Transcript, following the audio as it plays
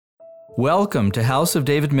Welcome to House of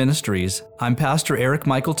David Ministries. I'm Pastor Eric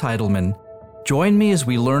Michael Titleman. Join me as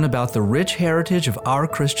we learn about the rich heritage of our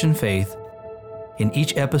Christian faith. In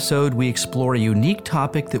each episode, we explore a unique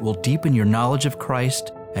topic that will deepen your knowledge of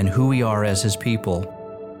Christ and who we are as His people.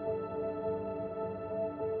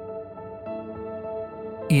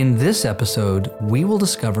 In this episode, we will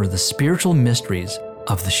discover the spiritual mysteries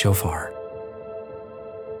of the shofar.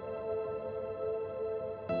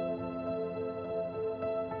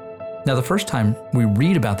 Now, the first time we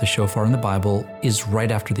read about the shofar in the Bible is right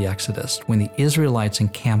after the Exodus, when the Israelites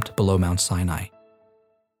encamped below Mount Sinai.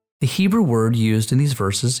 The Hebrew word used in these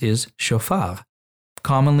verses is shofar,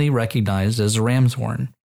 commonly recognized as a ram's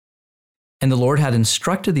horn. And the Lord had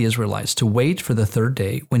instructed the Israelites to wait for the third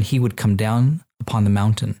day when He would come down upon the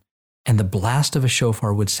mountain, and the blast of a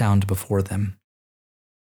shofar would sound before them.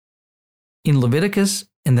 In Leviticus,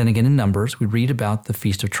 and then again in Numbers, we read about the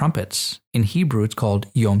Feast of Trumpets. In Hebrew, it's called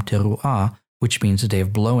Yom Teruah, which means a day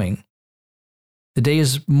of blowing. The day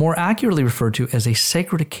is more accurately referred to as a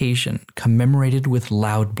sacred occasion commemorated with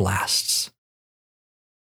loud blasts.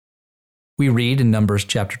 We read in Numbers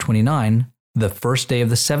chapter 29, "The first day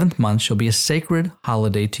of the seventh month shall be a sacred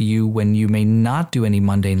holiday to you when you may not do any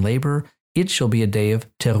mundane labor. It shall be a day of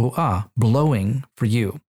teruah, blowing for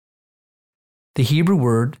you." The Hebrew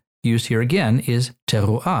word used here again is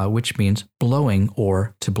teruah, which means blowing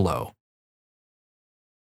or to blow.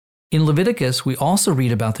 In Leviticus, we also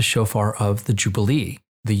read about the shofar of the Jubilee,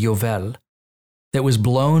 the Yovel, that was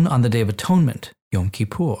blown on the Day of Atonement, Yom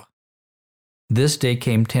Kippur. This day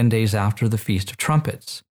came 10 days after the Feast of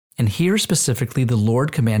Trumpets, and here specifically the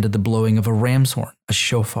Lord commanded the blowing of a ram's horn, a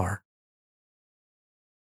shofar.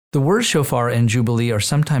 The words shofar and Jubilee are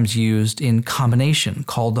sometimes used in combination,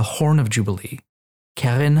 called the Horn of Jubilee,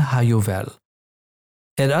 Keren HaYovel.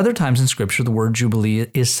 At other times in Scripture, the word Jubilee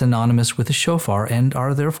is synonymous with a shofar and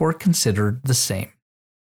are therefore considered the same.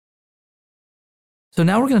 So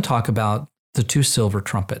now we're going to talk about the two silver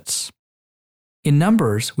trumpets. In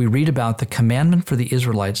Numbers, we read about the commandment for the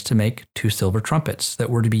Israelites to make two silver trumpets that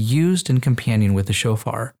were to be used in companion with the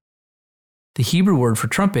shofar. The Hebrew word for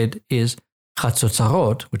trumpet is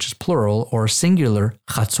chatzotzarot, which is plural, or singular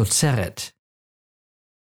chatzotzeret.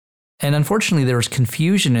 And unfortunately, there is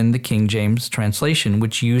confusion in the King James translation,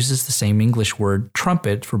 which uses the same English word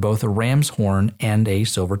trumpet for both a ram's horn and a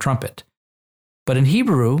silver trumpet. But in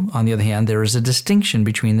Hebrew, on the other hand, there is a distinction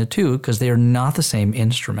between the two because they are not the same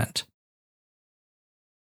instrument.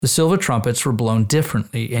 The silver trumpets were blown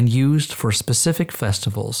differently and used for specific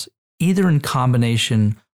festivals, either in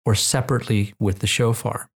combination or separately with the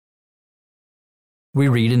shofar. We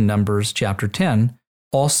read in Numbers chapter 10,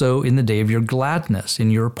 "Also in the day of your gladness,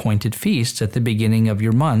 in your appointed feasts, at the beginning of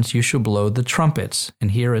your months, you shall blow the trumpets."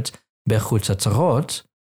 And here it's bechutzatzarot,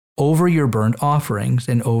 over your burnt offerings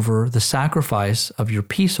and over the sacrifice of your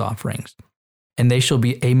peace offerings. And they shall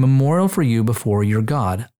be a memorial for you before your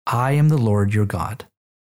God. I am the Lord your God.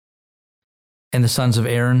 And the sons of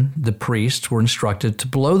Aaron, the priests, were instructed to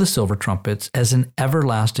blow the silver trumpets as an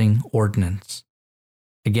everlasting ordinance.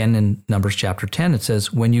 Again, in Numbers chapter 10, it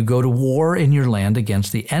says, "When you go to war in your land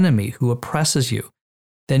against the enemy who oppresses you,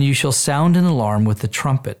 then you shall sound an alarm with the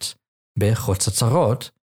trumpets,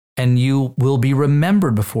 bechutzatzarot, and you will be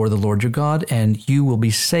remembered before the Lord your God, and you will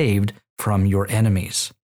be saved from your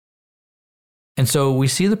enemies." And so we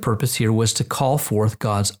see the purpose here was to call forth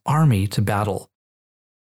God's army to battle.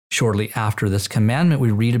 Shortly after this commandment,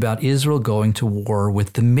 we read about Israel going to war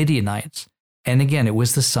with the Midianites. And again, it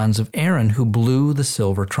was the sons of Aaron who blew the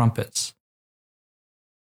silver trumpets.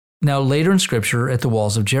 Now, later in Scripture, at the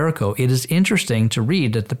walls of Jericho, it is interesting to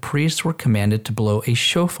read that the priests were commanded to blow a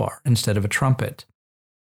shofar instead of a trumpet.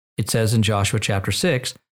 It says in Joshua chapter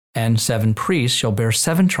 6, "And 7 priests shall bear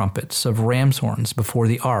 7 trumpets of ram's horns before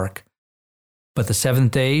the ark. But the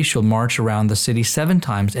 7th day shall march around the city 7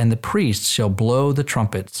 times, and the priests shall blow the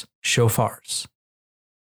trumpets, shofars."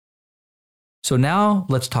 So now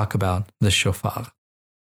let's talk about the shofar.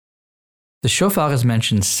 The shofar is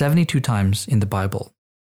mentioned 72 times in the Bible.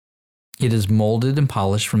 It is molded and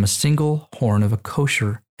polished from a single horn of a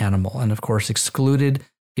kosher animal. And of course, excluded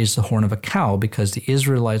is the horn of a cow because the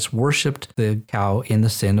Israelites worshipped the cow in the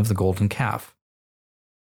sin of the golden calf.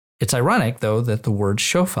 It's ironic, though, that the word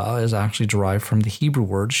shofar is actually derived from the Hebrew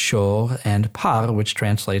words shor and par, which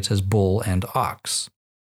translates as bull and ox.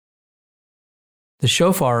 The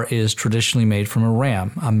shofar is traditionally made from a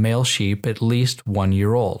ram, a male sheep at least 1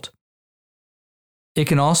 year old. It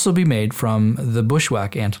can also be made from the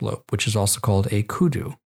bushwhack antelope, which is also called a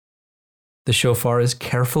kudu. The shofar is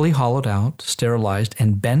carefully hollowed out, sterilized,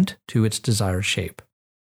 and bent to its desired shape.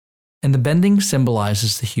 and the bending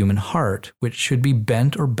symbolizes the human heart, which should be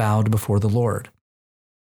bent or bowed before the Lord.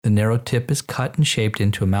 The narrow tip is cut and shaped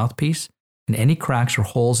into a mouthpiece, and any cracks or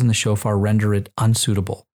holes in the shofar render it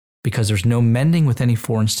unsuitable, because there's no mending with any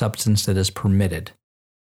foreign substance that is permitted.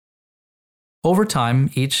 Over time,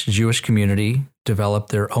 each Jewish community developed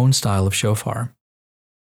their own style of shofar.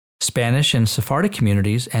 Spanish and Sephardic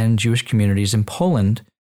communities and Jewish communities in Poland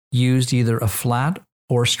used either a flat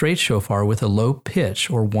or straight shofar with a low pitch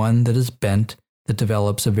or one that is bent that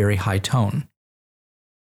develops a very high tone.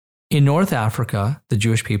 In North Africa, the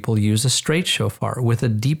Jewish people use a straight shofar with a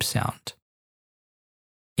deep sound.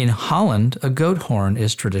 In Holland, a goat horn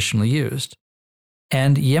is traditionally used.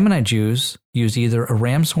 And Yemenite Jews use either a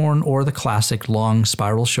ram's horn or the classic long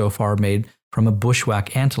spiral shofar made from a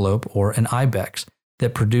bushwhack antelope or an ibex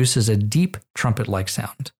that produces a deep trumpet-like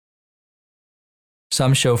sound.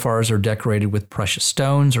 Some shofars are decorated with precious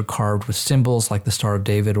stones or carved with symbols like the Star of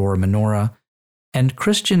David or a menorah, and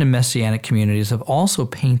Christian and Messianic communities have also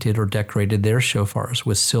painted or decorated their shofars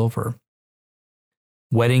with silver.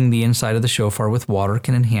 Wetting the inside of the shofar with water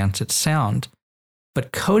can enhance its sound,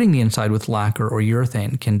 but coating the inside with lacquer or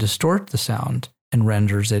urethane can distort the sound and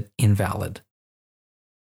renders it invalid.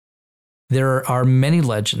 There are many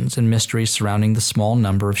legends and mysteries surrounding the small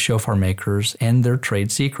number of shofar makers and their trade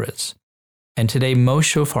secrets. And today,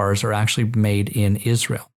 most shofars are actually made in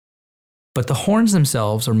Israel. But the horns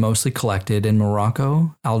themselves are mostly collected in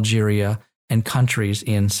Morocco, Algeria, and countries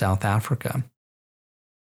in South Africa.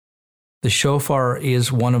 The shofar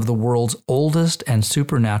is one of the world's oldest and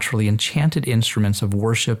supernaturally enchanted instruments of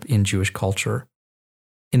worship in Jewish culture.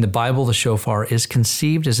 In the Bible, the shofar is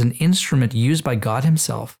conceived as an instrument used by God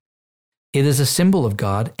Himself. It is a symbol of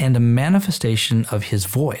God and a manifestation of His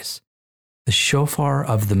voice, the shofar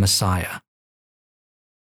of the Messiah.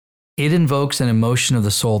 It invokes an emotion of the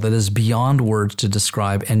soul that is beyond words to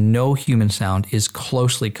describe, and no human sound is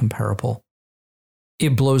closely comparable.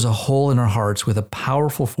 It blows a hole in our hearts with a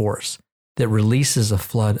powerful force that releases a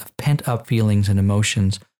flood of pent-up feelings and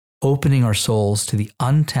emotions, opening our souls to the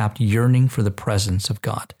untapped yearning for the presence of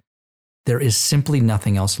God. There is simply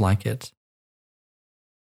nothing else like it.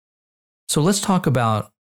 So let's talk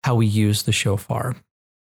about how we use the shofar.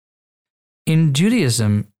 In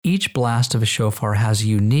Judaism, each blast of a shofar has a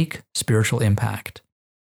unique spiritual impact.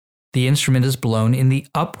 The instrument is blown in the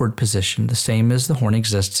upward position, the same as the horn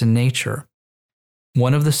exists in nature.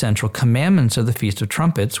 One of the central commandments of the Feast of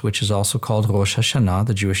Trumpets, which is also called Rosh Hashanah,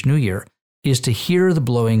 the Jewish New Year, is to hear the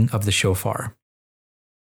blowing of the shofar.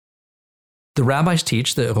 The rabbis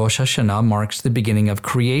teach that Rosh Hashanah marks the beginning of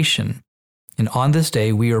creation, and on this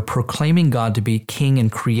day we are proclaiming God to be King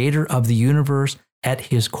and Creator of the universe at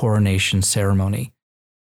His coronation ceremony.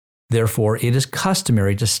 Therefore, it is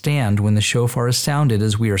customary to stand when the shofar is sounded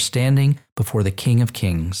as we are standing before the King of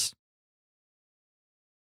Kings.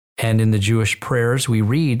 And in the Jewish prayers we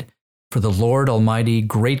read, "For the Lord Almighty,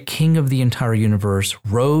 great King of the entire universe,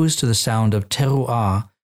 rose to the sound of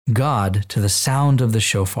teruah, God to the sound of the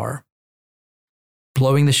shofar."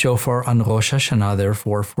 Blowing the shofar on Rosh Hashanah,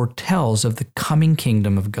 therefore, foretells of the coming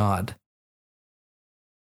kingdom of God.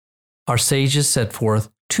 Our sages set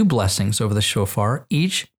forth two blessings over the shofar,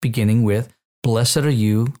 each beginning with, "Blessed are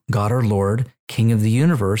you, God our Lord, King of the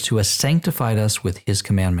universe, who has sanctified us with His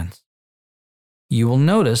commandments." You will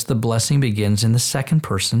notice the blessing begins in the second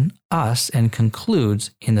person, us, and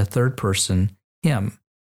concludes in the third person, Him.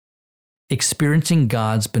 Experiencing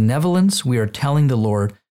God's benevolence, we are telling the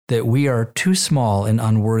Lord that we are too small and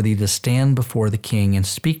unworthy to stand before the King and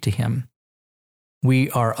speak to Him.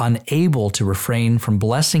 We are unable to refrain from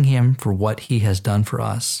blessing Him for what He has done for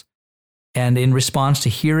us. And in response to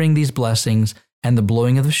hearing these blessings and the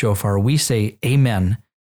blowing of the shofar, we say Amen,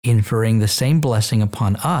 inferring the same blessing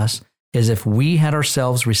upon us as if we had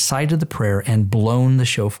ourselves recited the prayer and blown the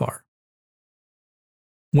shofar.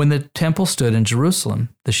 When the temple stood in Jerusalem,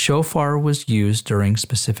 the shofar was used during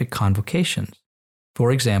specific convocations.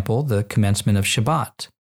 For example, the commencement of Shabbat,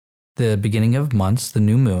 the beginning of months, the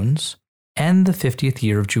new moons, and the 50th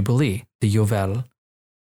year of Jubilee, the Yovel.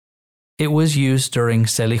 It was used during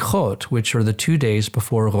Selichot, which are the 2 days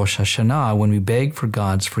before Rosh Hashanah, when we beg for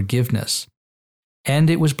God's forgiveness. And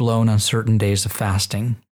it was blown on certain days of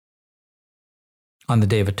fasting. On the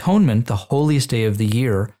Day of Atonement, the holiest day of the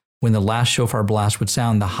year, when the last shofar blast would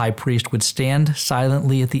sound, the high priest would stand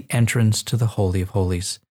silently at the entrance to the Holy of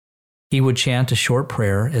Holies. He would chant a short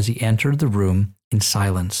prayer as he entered the room in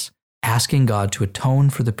silence, asking God to atone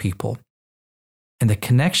for the people. And the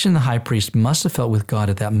connection the high priest must have felt with God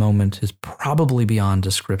at that moment is probably beyond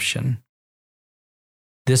description.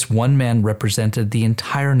 This one man represented the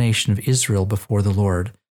entire nation of Israel before the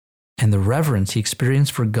Lord, and the reverence he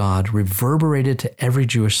experienced for God reverberated to every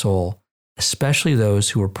Jewish soul, especially those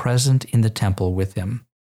who were present in the temple with him.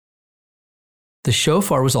 The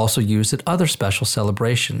shofar was also used at other special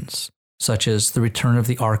celebrations, such as the return of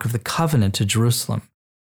the Ark of the Covenant to Jerusalem,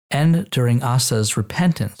 and during Asa's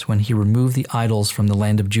repentance when he removed the idols from the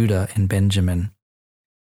land of Judah and Benjamin.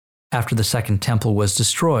 After the Second Temple was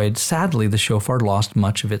destroyed, sadly the shofar lost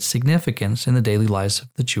much of its significance in the daily lives of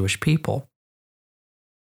the Jewish people.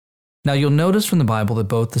 Now you'll notice from the Bible that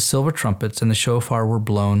both the silver trumpets and the shofar were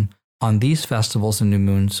blown on these festivals and new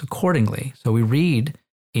moons accordingly. So we read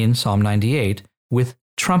in Psalm 98, with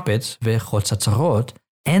trumpets, ve'chotzatzarot,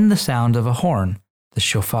 and the sound of a horn, the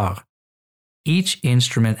shofar. Each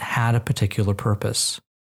instrument had a particular purpose.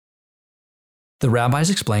 The rabbis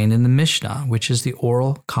explained in the Mishnah, which is the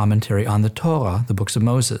oral commentary on the Torah, the books of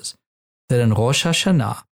Moses, that in Rosh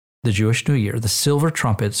Hashanah, the Jewish New Year, the silver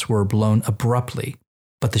trumpets were blown abruptly,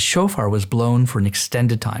 but the shofar was blown for an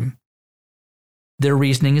extended time. Their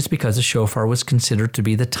reasoning is because the shofar was considered to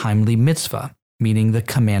be the timely mitzvah, meaning the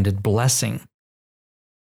commanded blessing.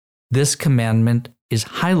 This commandment is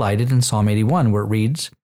highlighted in Psalm 81, where it reads,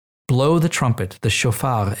 "Blow the trumpet, the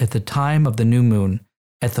shofar, at the time of the new moon,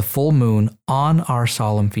 at the full moon, on our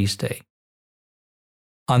solemn feast day."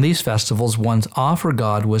 On these festivals, one's awe for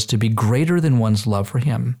God was to be greater than one's love for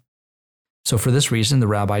him. So for this reason, the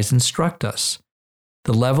rabbis instruct us.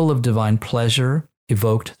 The level of divine pleasure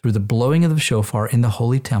evoked through the blowing of the shofar in the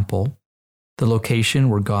holy temple, the location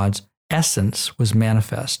where God's essence was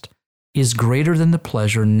manifest, is greater than the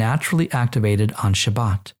pleasure naturally activated on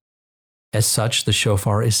Shabbat. As such, the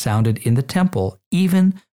shofar is sounded in the temple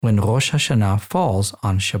even when Rosh Hashanah falls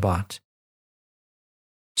on Shabbat.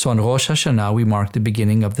 So on Rosh Hashanah, we mark the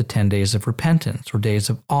beginning of the 10 days of repentance, or days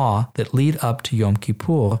of awe that lead up to Yom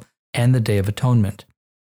Kippur and the Day of Atonement.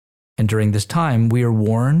 And during this time, we are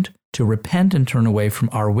warned to repent and turn away from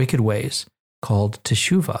our wicked ways, called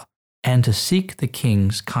teshuvah, and to seek the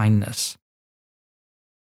King's kindness.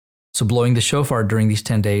 So blowing the shofar during these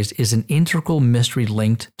 10 days is an integral mystery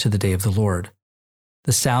linked to the day of the Lord.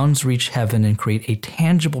 The sounds reach heaven and create a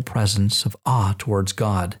tangible presence of awe towards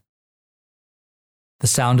God. The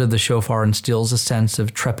sound of the shofar instills a sense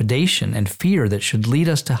of trepidation and fear that should lead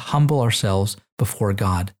us to humble ourselves before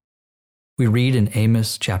God. We read in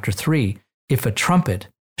Amos chapter 3, "If a trumpet,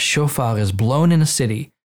 shofar, is blown in a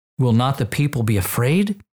city, will not the people be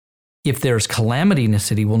afraid? If there is calamity in a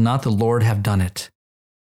city, will not the Lord have done it?"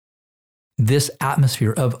 This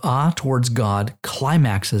atmosphere of awe towards God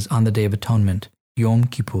climaxes on the Day of Atonement, Yom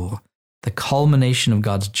Kippur, the culmination of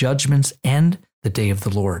God's judgments and the Day of the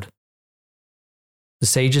Lord. The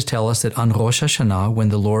sages tell us that on Rosh Hashanah, when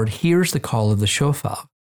the Lord hears the call of the shofar,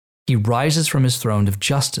 he rises from his throne of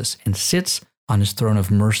justice and sits on his throne of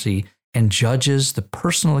mercy and judges the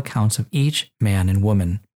personal accounts of each man and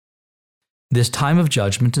woman. This time of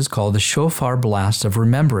judgment is called the shofar blast of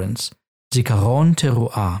remembrance, Zikaron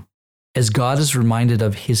Teruah, as God is reminded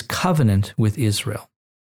of his covenant with Israel.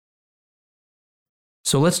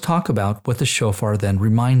 So let's talk about what the shofar then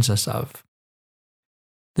reminds us of.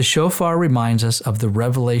 The shofar reminds us of the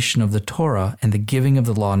revelation of the Torah and the giving of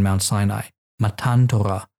the law on Mount Sinai, Matan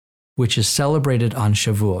Torah, which is celebrated on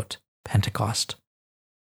Shavuot, Pentecost.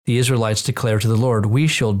 The Israelites declare to the Lord, "We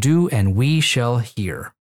shall do and we shall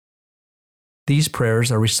hear." These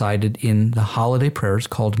prayers are recited in the holiday prayers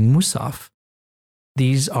called Musaf.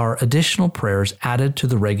 These are additional prayers added to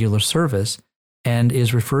the regular service and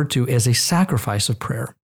is referred to as a sacrifice of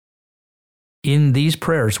prayer. In these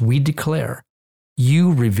prayers, we declare,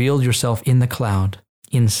 "You revealed yourself in the cloud,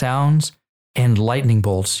 in sounds and lightning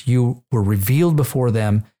bolts. You were revealed before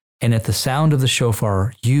them, and at the sound of the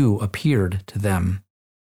shofar, you appeared to them."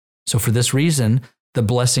 So for this reason, the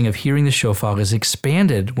blessing of hearing the shofar is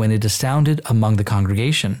expanded when it is sounded among the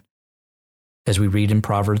congregation. As we read in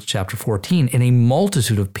Proverbs chapter 14, "In a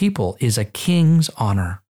multitude of people is a king's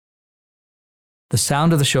honor." The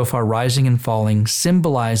sound of the shofar rising and falling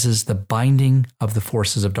symbolizes the binding of the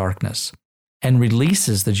forces of darkness and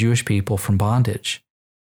releases the Jewish people from bondage.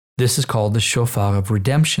 This is called the shofar of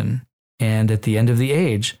redemption, and at the end of the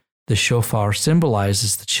age, the shofar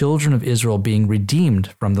symbolizes the children of Israel being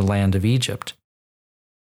redeemed from the land of Egypt.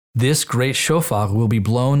 This great shofar will be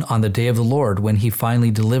blown on the day of the Lord when he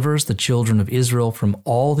finally delivers the children of Israel from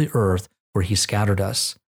all the earth where he scattered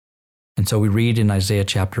us. And so we read in Isaiah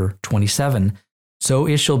chapter 27, "So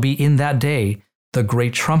it shall be in that day, the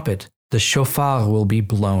great trumpet, the shofar will be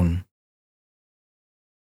blown."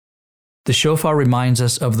 The shofar reminds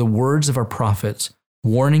us of the words of our prophets,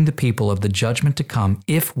 warning the people of the judgment to come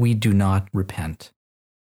if we do not repent.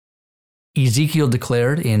 Ezekiel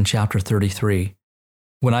declared in chapter 33,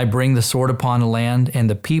 when I bring the sword upon a land, and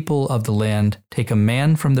the people of the land take a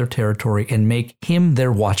man from their territory and make him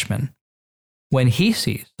their watchman. When he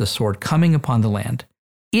sees the sword coming upon the land,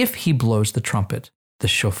 if he blows the trumpet, the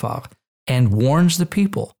shofar, and warns the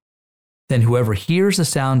people, then whoever hears the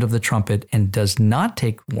sound of the trumpet and does not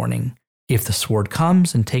take warning, if the sword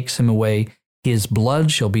comes and takes him away, his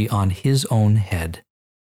blood shall be on his own head.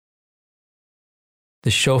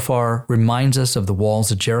 The shofar reminds us of the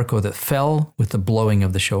walls of Jericho that fell with the blowing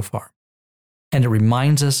of the shofar. And it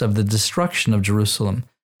reminds us of the destruction of Jerusalem,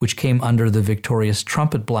 which came under the victorious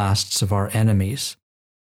trumpet blasts of our enemies.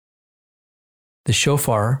 The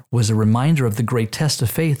shofar was a reminder of the great test of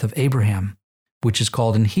faith of Abraham, which is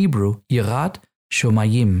called in Hebrew, Yirat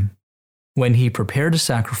Shomayim, when he prepared to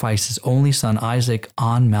sacrifice his only son Isaac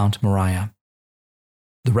on Mount Moriah.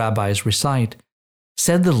 The rabbis recite,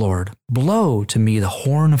 "Said the Lord, blow to me the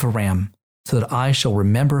horn of a ram, so that I shall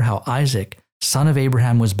remember how Isaac, son of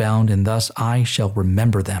Abraham, was bound, and thus I shall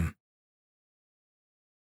remember them."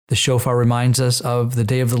 The shofar reminds us of the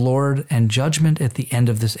day of the Lord and judgment at the end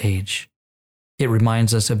of this age. It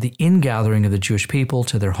reminds us of the ingathering of the Jewish people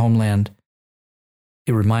to their homeland.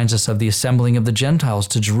 It reminds us of the assembling of the Gentiles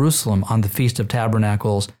to Jerusalem on the Feast of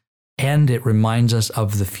Tabernacles, and it reminds us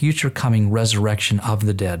of the future coming resurrection of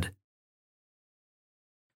the dead.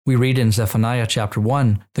 We read in Zephaniah chapter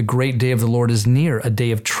 1, "The great day of the Lord is near, a day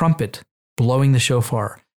of trumpet, blowing the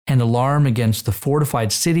shofar, and alarm against the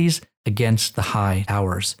fortified cities, against the high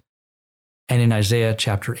towers." And in Isaiah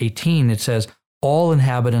chapter 18, it says, "All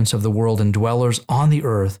inhabitants of the world and dwellers on the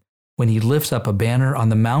earth, when he lifts up a banner on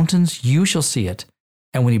the mountains, you shall see it,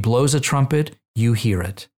 and when he blows a trumpet, you hear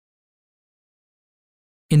it."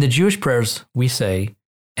 In the Jewish prayers, we say,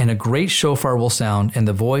 "And a great shofar will sound, and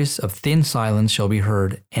the voice of thin silence shall be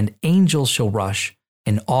heard, and angels shall rush,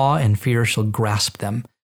 and awe and fear shall grasp them,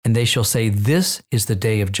 and they shall say, 'This is the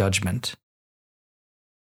day of judgment.'"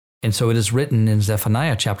 And so it is written in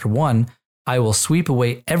Zephaniah chapter 1, "I will sweep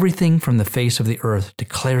away everything from the face of the earth,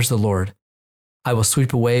 declares the Lord. I will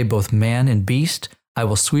sweep away both man and beast. I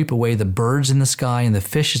will sweep away the birds in the sky and the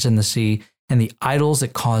fishes in the sea, and the idols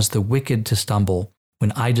that cause the wicked to stumble,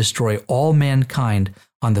 when I destroy all mankind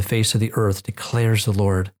on the face of the earth, declares the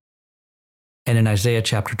Lord." And in Isaiah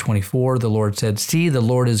chapter 24, the Lord said, "See, the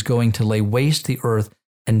Lord is going to lay waste the earth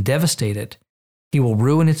and devastate it. He will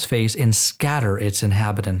ruin its face and scatter its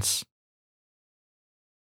inhabitants."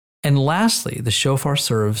 And lastly, the shofar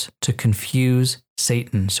serves to confuse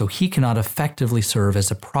Satan, so he cannot effectively serve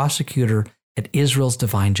as a prosecutor at Israel's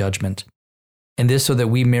divine judgment, and this so that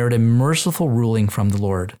we merit a merciful ruling from the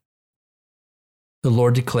Lord. The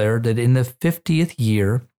Lord declared that in the 50th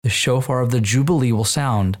year, the shofar of the Jubilee will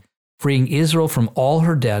sound, freeing Israel from all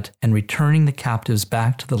her debt and returning the captives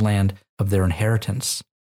back to the land of their inheritance.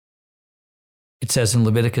 It says in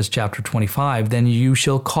Leviticus chapter 25, "Then you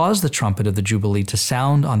shall cause the trumpet of the Jubilee to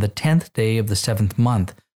sound on the 10th day of the 7th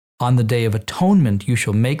month. On the day of atonement you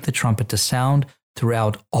shall make the trumpet to sound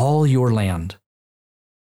throughout all your land."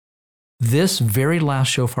 This very last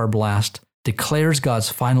shofar blast declares God's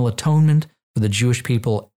final atonement for the Jewish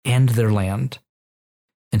people and their land.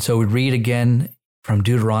 And so we read again from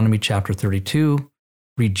Deuteronomy chapter 32,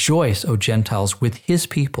 "Rejoice, O Gentiles, with his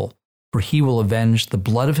people, for he will avenge the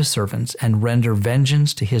blood of his servants and render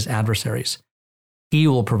vengeance to his adversaries. He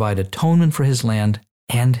will provide atonement for his land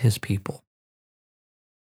and his people."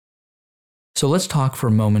 So let's talk for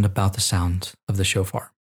a moment about the sound of the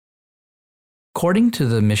shofar. According to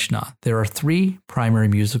the Mishnah, there are 3 primary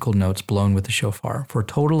musical notes blown with the shofar, for a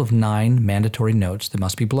total of 9 mandatory notes that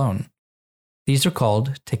must be blown. These are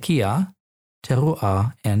called tekiah,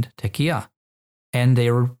 teruah, and tekiah, and they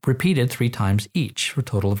are repeated 3 times each, for a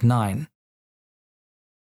total of 9.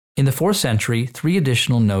 In the 4th century, 3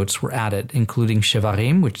 additional notes were added, including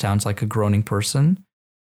shevarim, which sounds like a groaning person.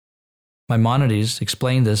 Maimonides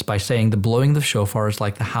explained this by saying the blowing of the shofar is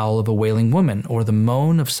like the howl of a wailing woman, or the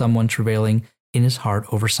moan of someone travailing in his heart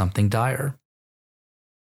over something dire.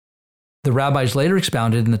 The rabbis later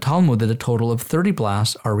expounded in the Talmud that a total of 30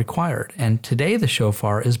 blasts are required, and today the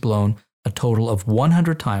shofar is blown a total of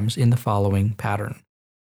 100 times in the following pattern.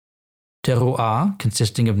 Teruah,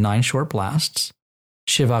 consisting of 9 short blasts,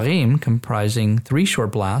 shevarim, comprising 3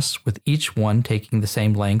 short blasts, with each one taking the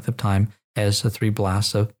same length of time as the 3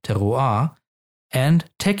 blasts of teruah, and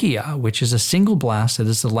tekiah, which is a single blast that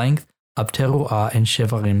is the length of teruah and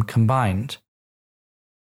shevarim combined.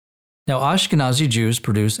 Now, Ashkenazi Jews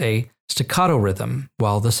produce a staccato rhythm,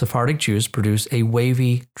 while the Sephardic Jews produce a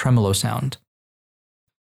wavy tremolo sound.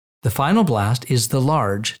 The final blast is the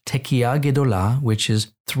large tekiah gedolah, which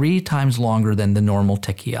is 3 times longer than the normal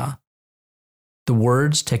tekiah. The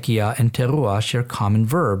words tekiah and teruah share common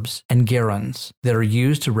verbs and gerunds that are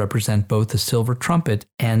used to represent both the silver trumpet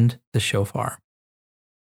and the shofar.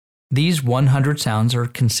 These 100 sounds are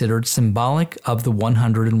considered symbolic of the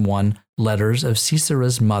 101 letters of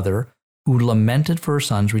Sisera's mother, who lamented for her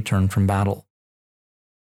son's return from battle.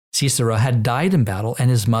 Sisera had died in battle, and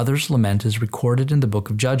his mother's lament is recorded in the book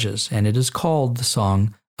of Judges, and it is called the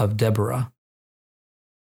Song of Deborah.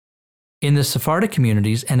 In the Sephardic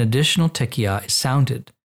communities, an additional tekiah is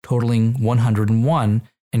sounded, totaling 101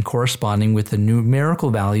 and corresponding with the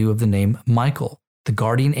numerical value of the name Michael, the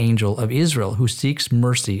guardian angel of Israel who seeks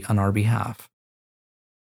mercy on our behalf.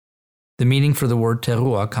 The meaning for the word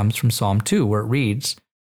teruah comes from Psalm 2, where it reads,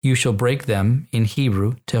 "You shall break them," in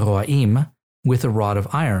Hebrew, teroaim, "with a rod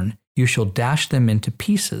of iron. You shall dash them into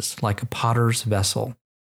pieces like a potter's vessel."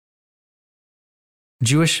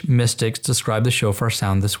 Jewish mystics describe the shofar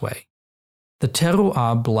sound this way. The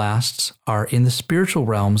teruah blasts are in the spiritual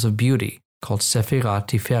realms of beauty, called Sefirat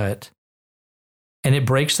Tiferet, and it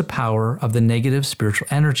breaks the power of the negative spiritual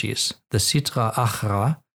energies, the Sitra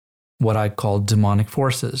Achra, what I call demonic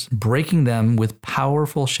forces, breaking them with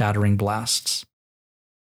powerful shattering blasts.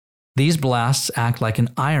 These blasts act like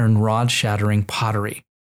an iron rod shattering pottery.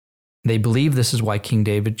 They believe this is why King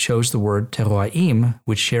David chose the word teroaim,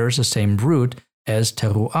 which shares the same root as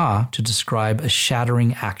teruah, to describe a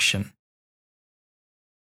shattering action.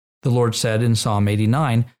 The Lord said in Psalm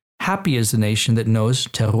 89, "Happy is the nation that knows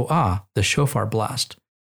teruah, the shofar blast.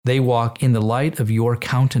 They walk in the light of your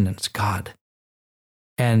countenance, God."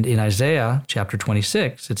 And in Isaiah chapter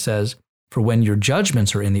 26, it says, "For when your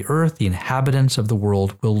judgments are in the earth, the inhabitants of the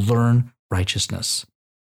world will learn righteousness."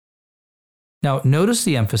 Now, notice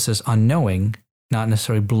the emphasis on knowing, not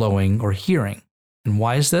necessarily blowing or hearing. And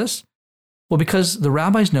why is this? Well, because the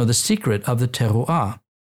rabbis know the secret of the teruah.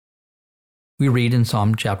 We read in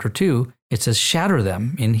Psalm chapter 2, it says, "Shatter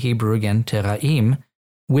them," in Hebrew again, teraim,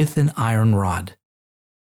 "with an iron rod."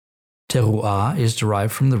 Teruah is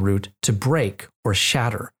derived from the root to break or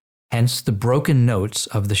shatter, hence the broken notes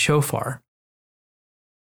of the shofar.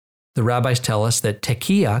 The rabbis tell us that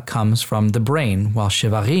tekiah comes from the brain, while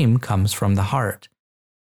shevarim comes from the heart.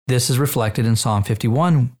 This is reflected in Psalm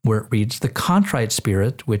 51, where it reads, "The contrite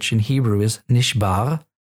spirit," which in Hebrew is nishbar,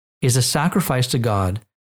 is a sacrifice to God,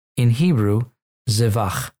 in Hebrew,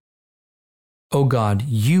 zevach. O God,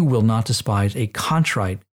 you will not despise a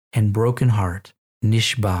contrite and broken heart,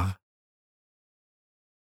 nishbar.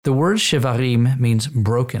 The word shevarim means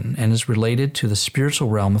broken and is related to the spiritual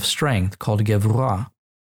realm of strength called gevurah.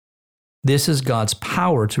 This is God's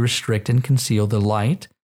power to restrict and conceal the light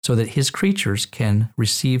so that his creatures can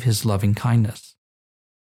receive his loving kindness.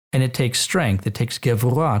 And it takes strength, it takes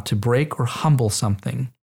gevurah to break or humble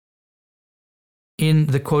something. In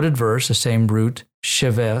the quoted verse, the same root,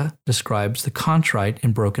 shever, describes the contrite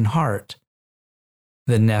and broken heart.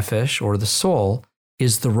 The nefesh, or the soul,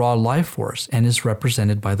 is the raw life force and is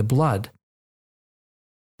represented by the blood.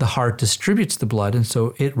 The heart distributes the blood, and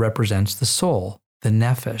so it represents the soul, the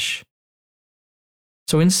nefesh.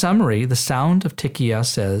 So in summary, the sound of tekiah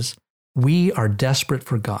says, we are desperate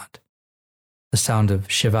for God. The sound of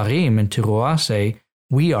shevarim and teruah say,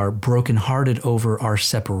 we are brokenhearted over our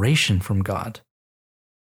separation from God.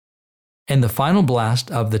 And the final blast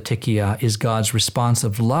of the tekiah is God's response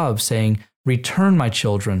of love, saying, "Return, my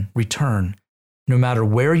children, return. No matter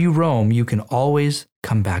where you roam, you can always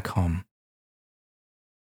come back home."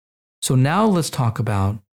 So now let's talk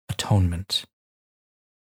about atonement.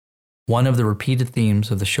 One of the repeated themes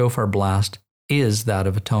of the shofar blast is that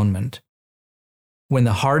of atonement. When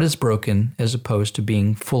the heart is broken, as opposed to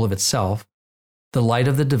being full of itself, the light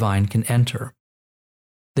of the divine can enter.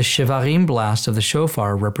 The shevarim blasts of the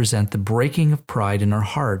shofar represent the breaking of pride in our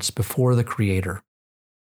hearts before the Creator.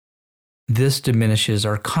 This diminishes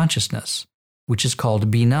our consciousness, which is called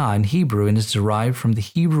binah in Hebrew and is derived from the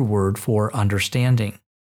Hebrew word for understanding.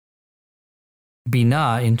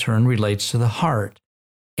 Binah, in turn, relates to the heart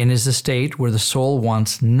and is a state where the soul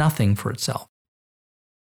wants nothing for itself.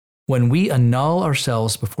 When we annul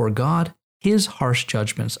ourselves before God, his harsh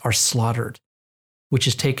judgments are slaughtered, which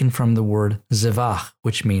is taken from the word zevach,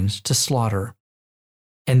 which means to slaughter.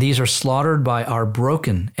 And these are slaughtered by our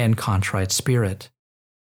broken and contrite spirit.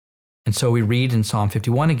 And so we read in Psalm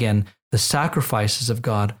 51 again, the sacrifices of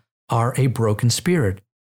God are a broken spirit,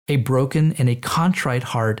 a broken and a contrite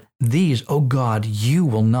heart. These, O God, you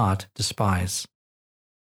will not despise.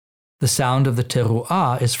 The sound of the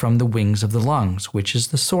teruah is from the wings of the lungs, which is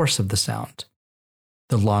the source of the sound.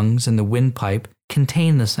 The lungs and the windpipe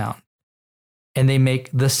contain the sound, and they make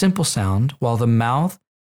the simple sound, while the mouth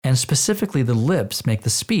and specifically the lips make the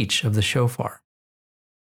speech of the shofar.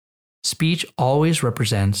 Speech always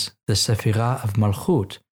represents the Sephirah of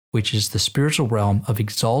Malchut, which is the spiritual realm of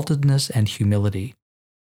exaltedness and humility.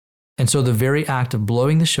 And so the very act of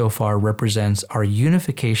blowing the shofar represents our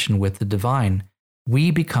unification with the divine.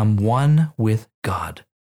 We become one with God.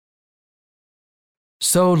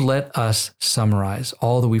 So let us summarize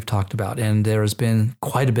all that we've talked about. And there has been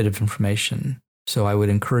quite a bit of information. So I would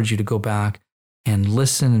encourage you to go back and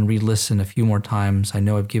listen and re-listen a few more times. I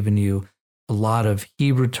know I've given you a lot of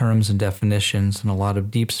Hebrew terms and definitions and a lot of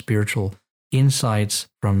deep spiritual insights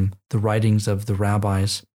from the writings of the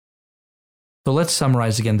rabbis. So let's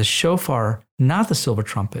summarize again. The shofar, not the silver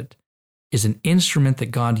trumpet, is an instrument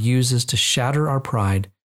that God uses to shatter our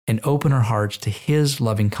pride and open our hearts to His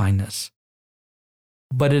loving kindness.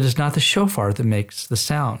 But it is not the shofar that makes the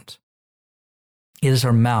sound. It is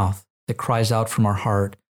our mouth that cries out from our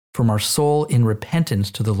heart, from our soul in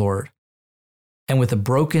repentance to the Lord. And with a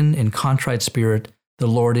broken and contrite spirit, the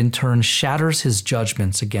Lord in turn shatters His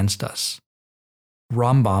judgments against us.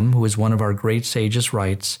 Rambam, who is one of our great sages,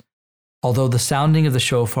 writes, although the sounding of the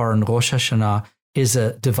shofar in Rosh Hashanah is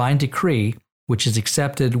a divine decree which is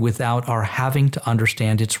accepted without our having to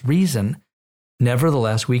understand its reason,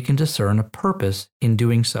 nevertheless we can discern a purpose in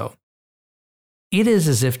doing so. It is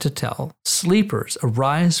as if to tell, sleepers,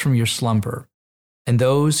 arise from your slumber, and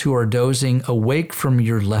those who are dozing, awake from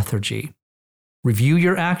your lethargy. Review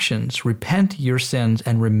your actions, repent your sins,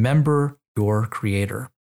 and remember your Creator.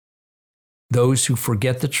 Those who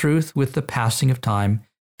forget the truth with the passing of time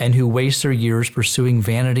and who waste their years pursuing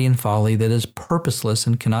vanity and folly that is purposeless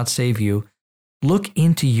and cannot save you, look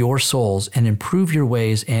into your souls and improve your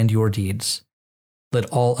ways and your deeds. Let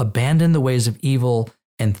all abandon the ways of evil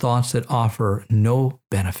and thoughts that offer no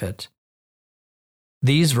benefit.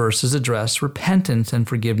 These verses address repentance and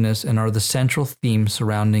forgiveness and are the central theme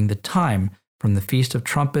surrounding the time from the Feast of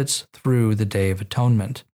Trumpets through the Day of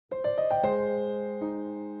Atonement.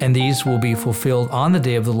 And these will be fulfilled on the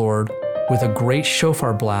day of the Lord with a great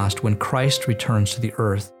shofar blast when Christ returns to the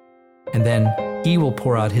earth. And then He will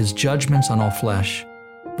pour out His judgments on all flesh,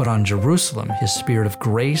 but on Jerusalem His spirit of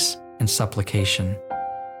grace and supplication.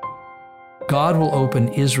 God will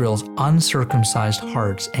open Israel's uncircumcised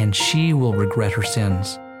hearts, and she will regret her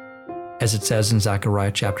sins. As it says in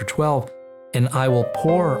Zechariah chapter 12, and I will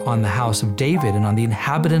pour on the house of David and on the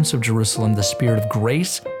inhabitants of Jerusalem the spirit of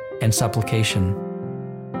grace and supplication.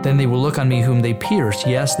 Then they will look on me whom they pierced.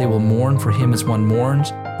 Yes, they will mourn for him as one mourns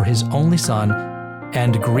for his only son,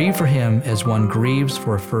 and grieve for him as one grieves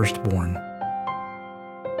for a firstborn.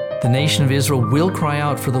 The nation of Israel will cry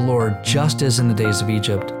out for the Lord just as in the days of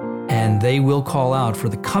Egypt, and they will call out for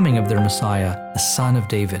the coming of their Messiah, the Son of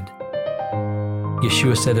David.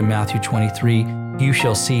 Yeshua said in Matthew 23, you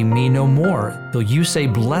shall see me no more, though you say,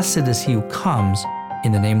 blessed is he who comes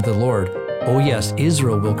in the name of the Lord. Oh yes,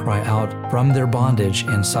 Israel will cry out from their bondage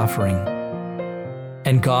and suffering.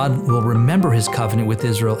 And God will remember His covenant with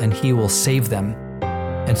Israel, and He will save them.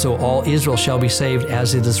 And so all Israel shall be saved,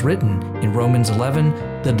 as it is written in Romans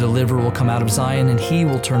 11, the deliverer will come out of Zion, and He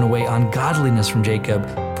will turn away ungodliness from Jacob,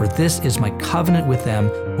 for this is my covenant with them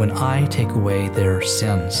when I take away their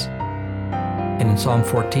sins. And in Psalm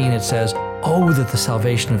 14 it says, oh, that the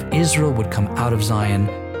salvation of Israel would come out of Zion,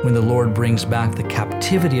 when the Lord brings back the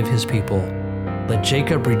captivity of His people. Let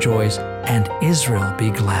Jacob rejoice and Israel be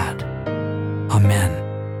glad. Amen.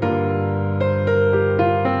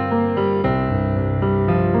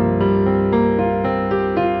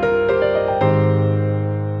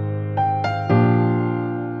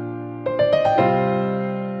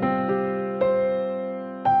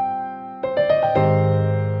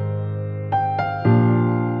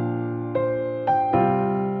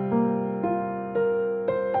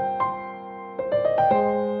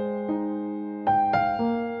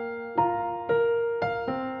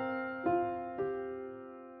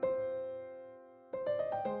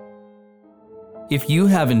 If you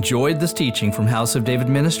have enjoyed this teaching from House of David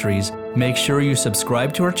Ministries, make sure you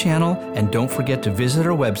subscribe to our channel and don't forget to visit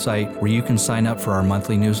our website where you can sign up for our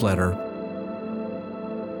monthly newsletter.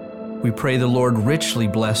 We pray the Lord richly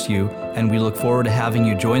bless you, and we look forward to having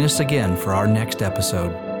you join us again for our next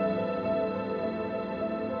episode.